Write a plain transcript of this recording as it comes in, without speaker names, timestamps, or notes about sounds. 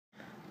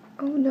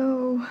Oh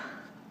no.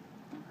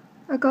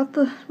 I got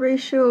the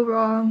ratio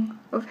wrong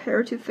of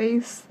hair to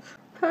face.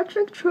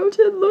 Patrick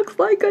Troughton looks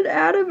like an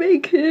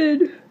anime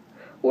kid.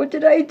 What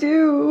did I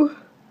do?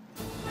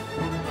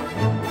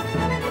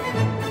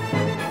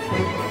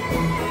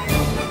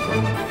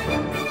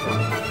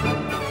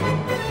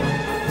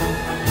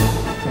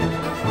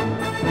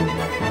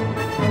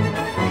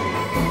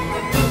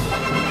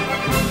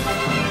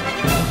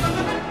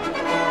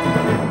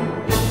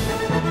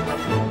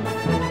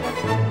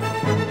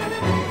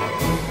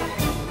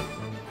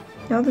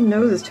 Now the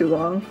nose is too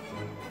long.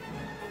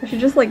 I should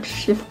just like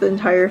shift the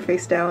entire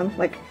face down,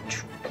 like.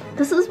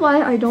 This is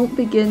why I don't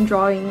begin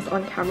drawings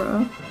on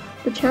camera.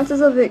 The chances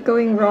of it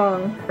going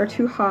wrong are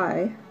too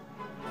high.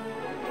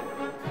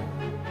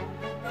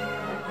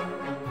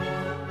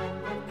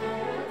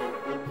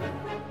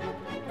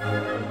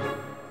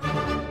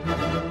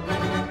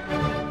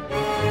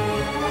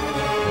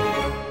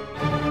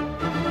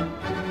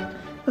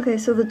 Okay,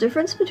 so the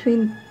difference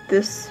between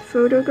this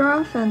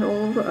photograph and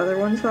all of the other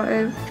ones that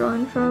I've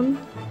drawn from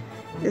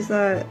is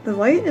that the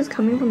light is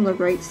coming from the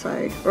right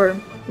side, or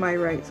my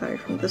right side,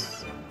 from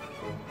this,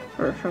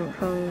 or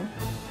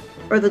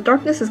or the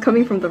darkness is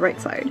coming from the right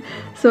side.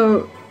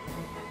 So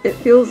it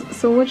feels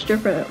so much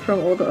different from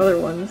all the other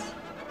ones.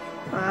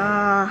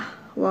 Ah,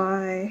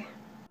 why?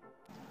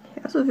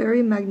 He has a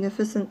very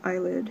magnificent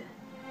eyelid.